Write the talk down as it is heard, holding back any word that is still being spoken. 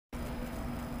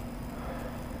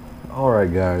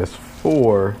Alright guys,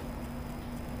 for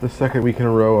the second week in a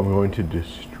row I'm going to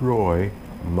destroy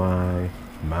my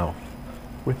mouth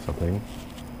with something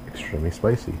extremely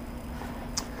spicy.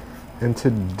 And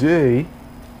today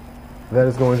that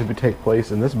is going to take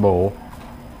place in this bowl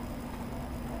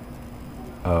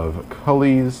of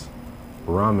Culley's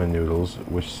ramen noodles,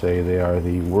 which say they are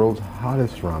the world's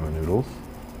hottest ramen noodles.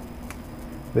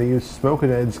 They use Smoke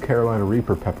and Ed's Carolina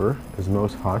Reaper pepper as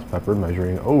most hottest pepper,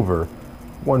 measuring over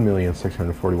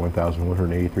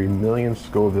 1,641,183 million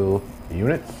Scoville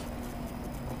units.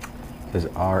 It says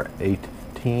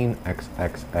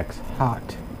R18XXX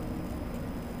hot.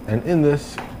 And in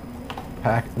this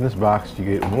box, you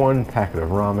get one packet of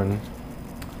ramen,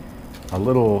 a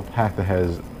little pack that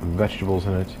has vegetables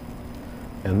in it,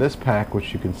 and this pack,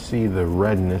 which you can see the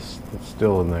redness that's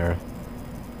still in there,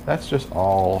 that's just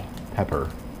all pepper.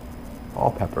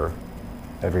 All pepper,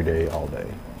 every day, all day.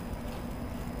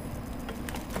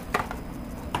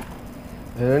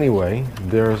 And anyway,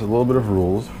 there's a little bit of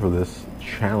rules for this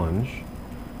challenge.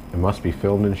 It must be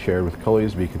filmed and shared with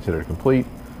Culley's to be considered complete.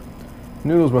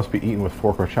 Noodles must be eaten with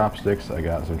fork or chopsticks. I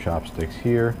got some chopsticks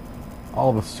here.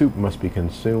 All the soup must be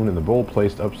consumed in the bowl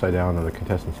placed upside down on the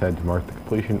contestant's head to mark the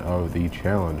completion of the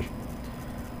challenge.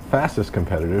 Fastest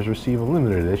competitors receive a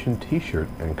limited edition t-shirt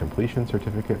and completion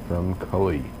certificate from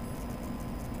Culley.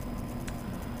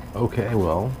 Okay,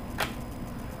 well,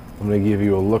 I'm going to give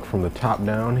you a look from the top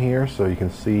down here so you can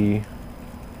see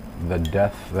the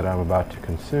death that I'm about to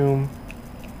consume.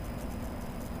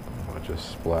 I'll just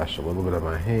splash a little bit on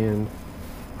my hand.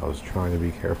 I was trying to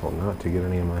be careful not to get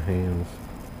any in my hands.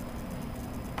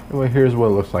 Anyway, here's what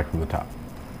it looks like from the top.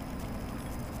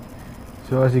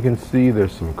 So as you can see,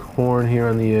 there's some corn here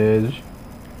on the edge.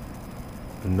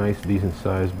 A nice decent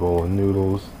sized bowl of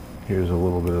noodles. Here's a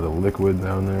little bit of the liquid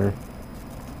down there.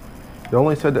 It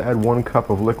only said to add 1 cup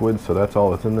of liquid, so that's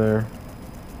all that's in there.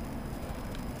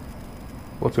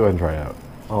 Let's go ahead and try it out.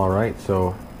 Alright,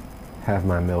 so have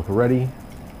my milk ready.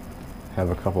 Have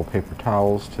a couple paper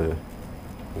towels to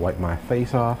wipe my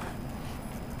face off.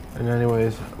 And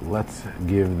anyways, let's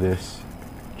give this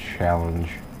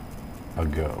challenge a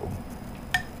go.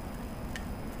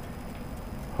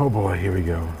 Oh boy, here we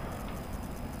go.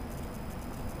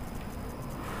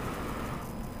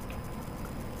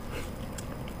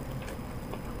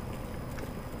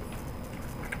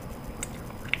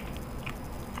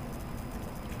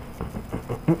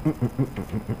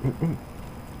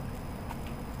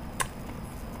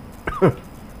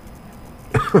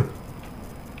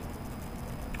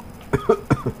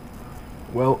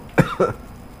 Well,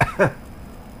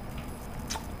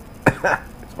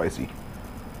 spicy.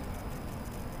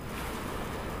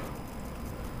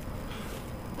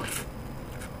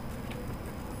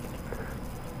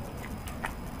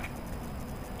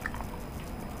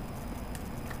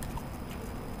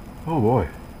 Oh boy.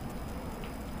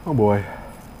 Oh boy.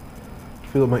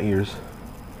 Feel it in my ears.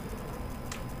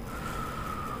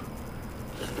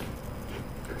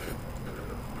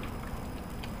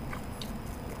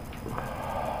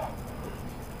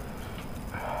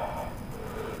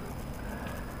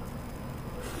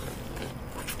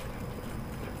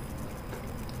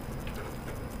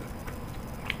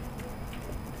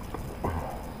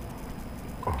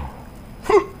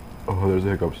 Oh, there's the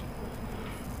hiccups.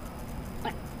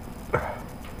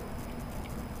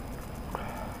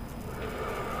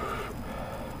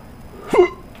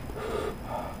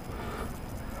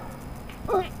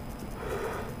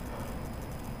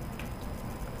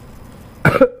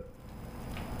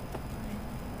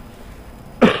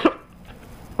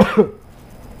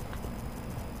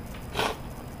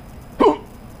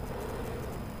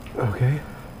 Okay.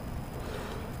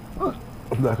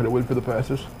 I'm not going to win for the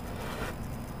fastest.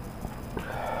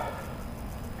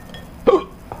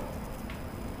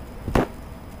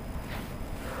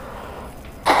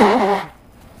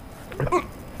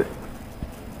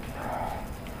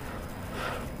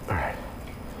 Alright.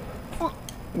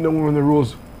 No more in the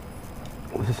rules.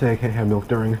 Let's just say I can't have milk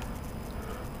during.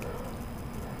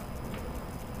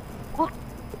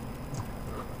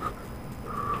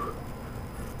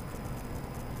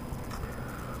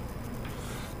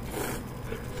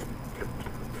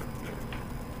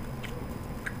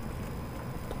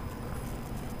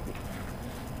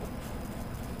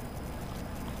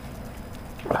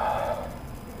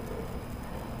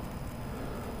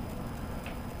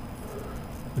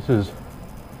 This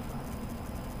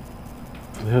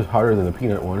is harder than the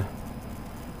peanut one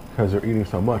because they're eating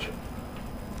so much.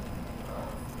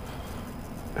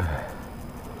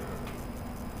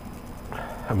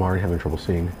 I'm already having trouble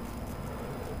seeing.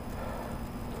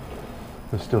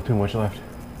 There's still too much left.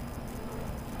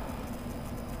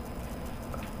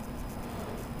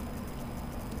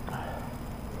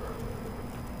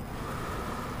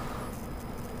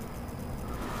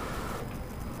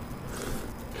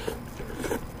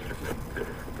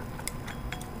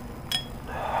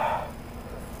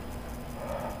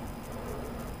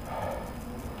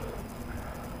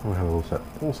 I'm gonna have a little sip.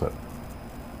 A little sip.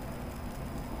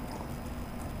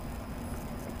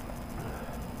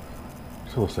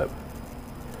 Just a little sip.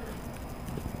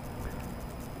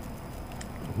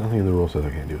 Nothing in the rule says I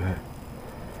can't do that.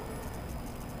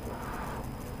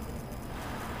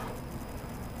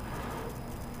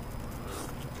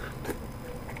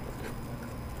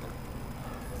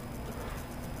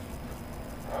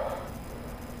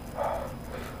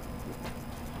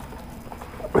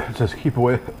 It says keep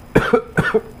away,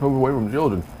 move away from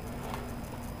children.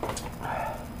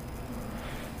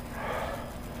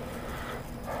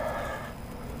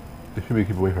 It should be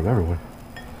keep away from everyone.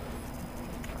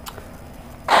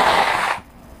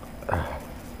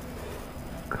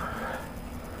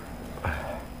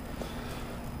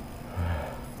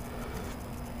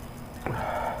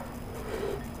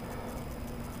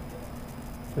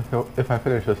 If I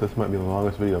finish this, this might be the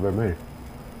longest video I've ever made.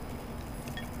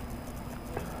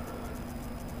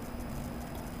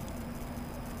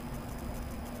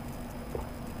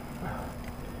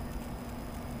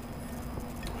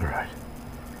 Alright.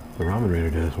 The ramen raider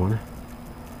did this one.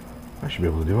 I should be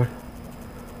able to do it.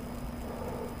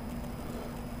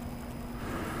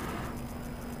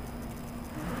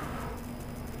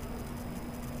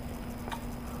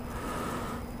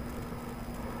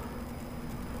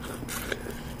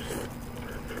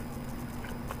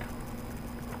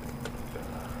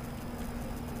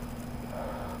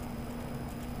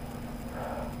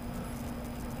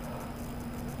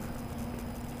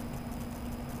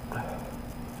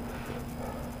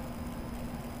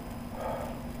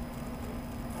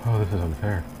 Oh, this is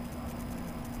unfair.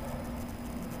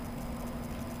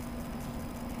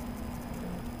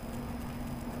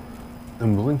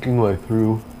 I'm blinking like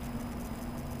through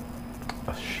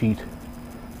a sheet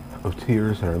of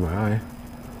tears that are in my eye.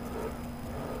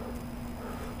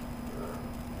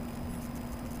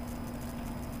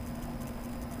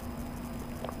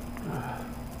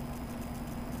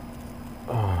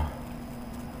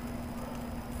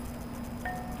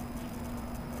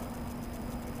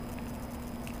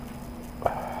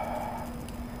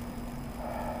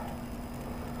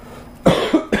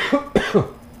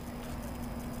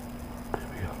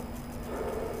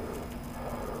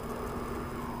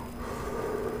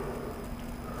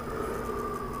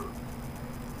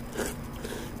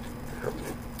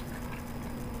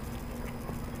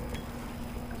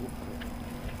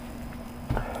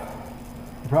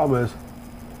 The problem is,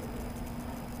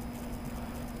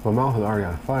 my mouth is already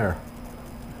on fire.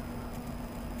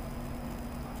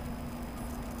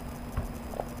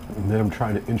 And then I'm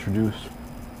trying to introduce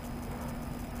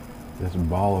this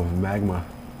ball of magma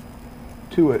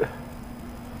to it.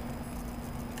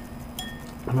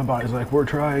 And my body's like, we're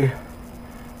trying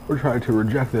to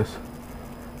reject this.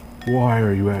 Why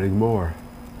are you adding more?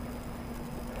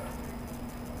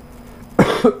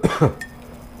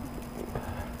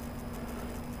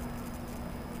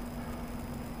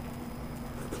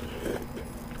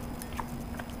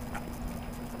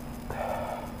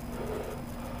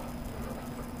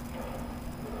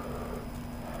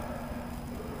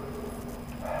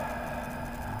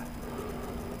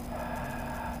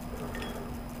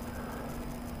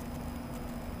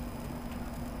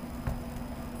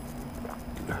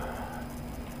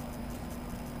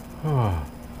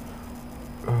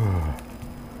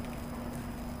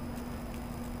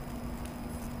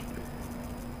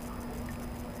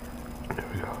 There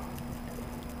we go.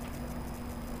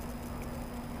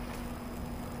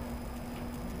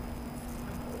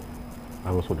 I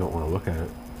also don't want to look at it.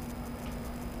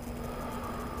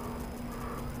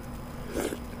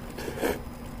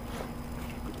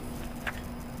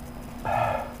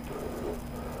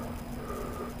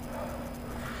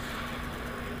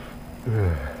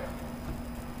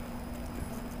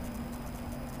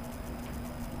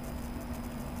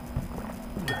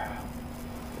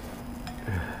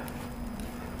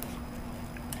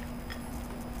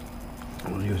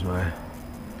 I'll use my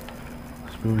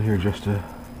spoon here just to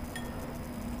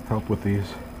help with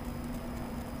these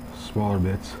smaller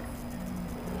bits.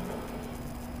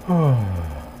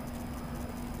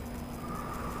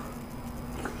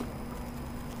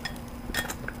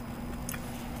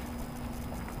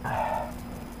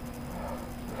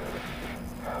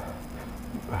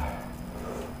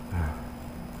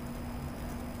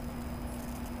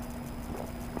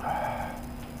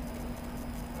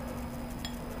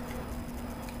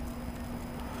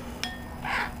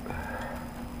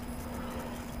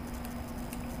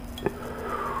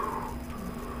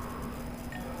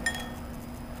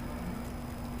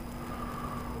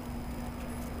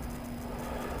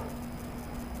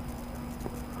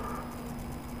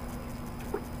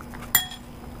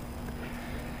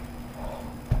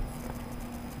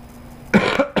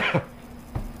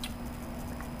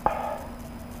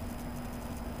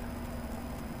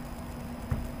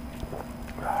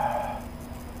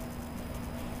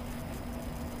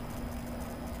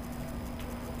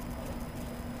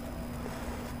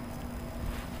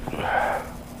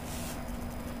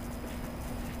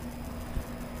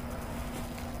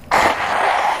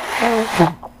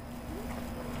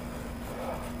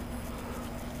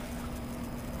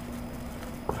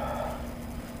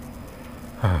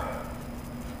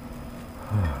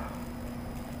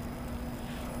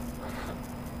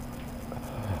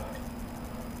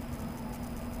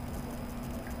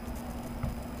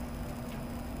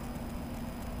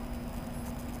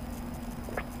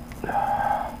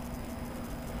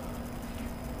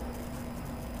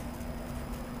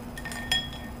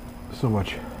 So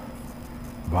much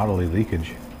bodily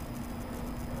leakage.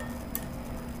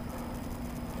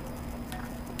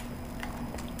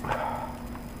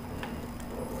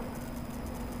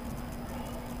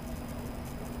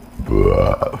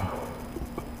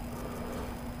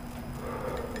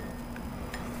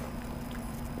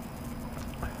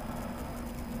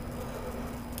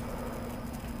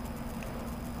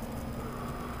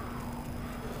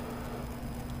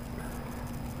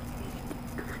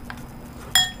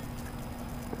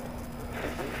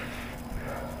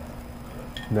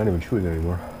 Not even chewing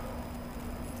anymore.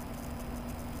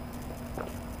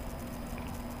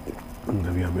 I'm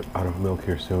gonna be out of milk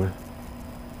here soon.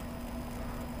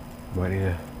 Might need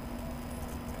a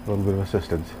little bit of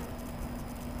assistance.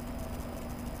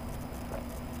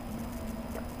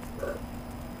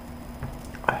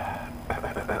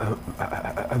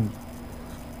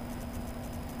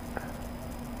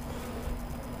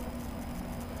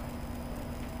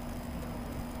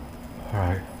 All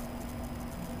right.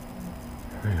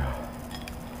 Here we go.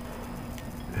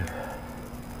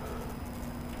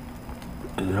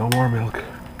 No more milk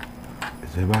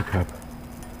is in my cup.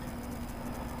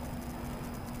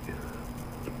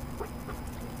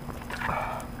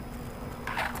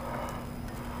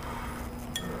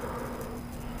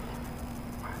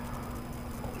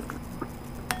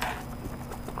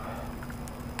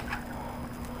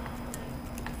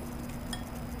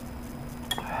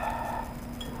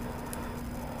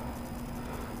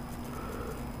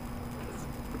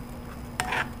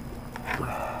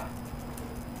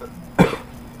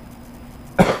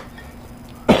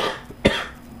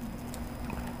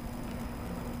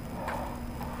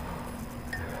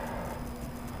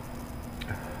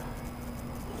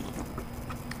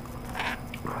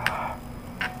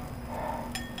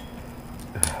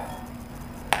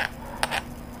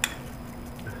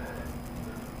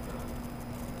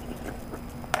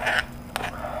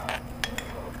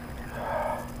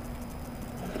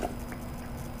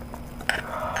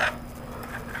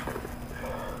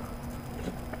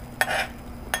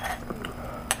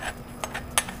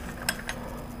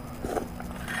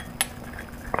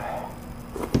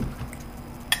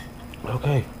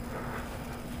 Okay.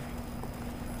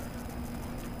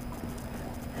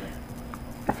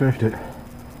 Finished it.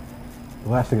 The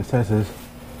last thing it says is,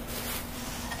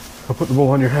 I'll put the bowl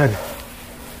on your head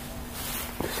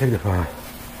to signify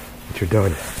that you're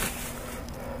done.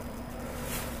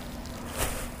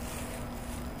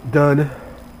 Done.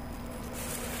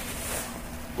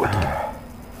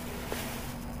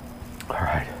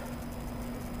 Alright.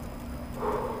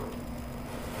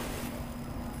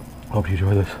 Hope you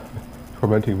enjoy this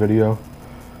tormenting video.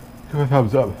 Give it a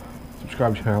thumbs up,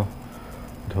 subscribe to the channel.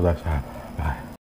 Until next time, bye.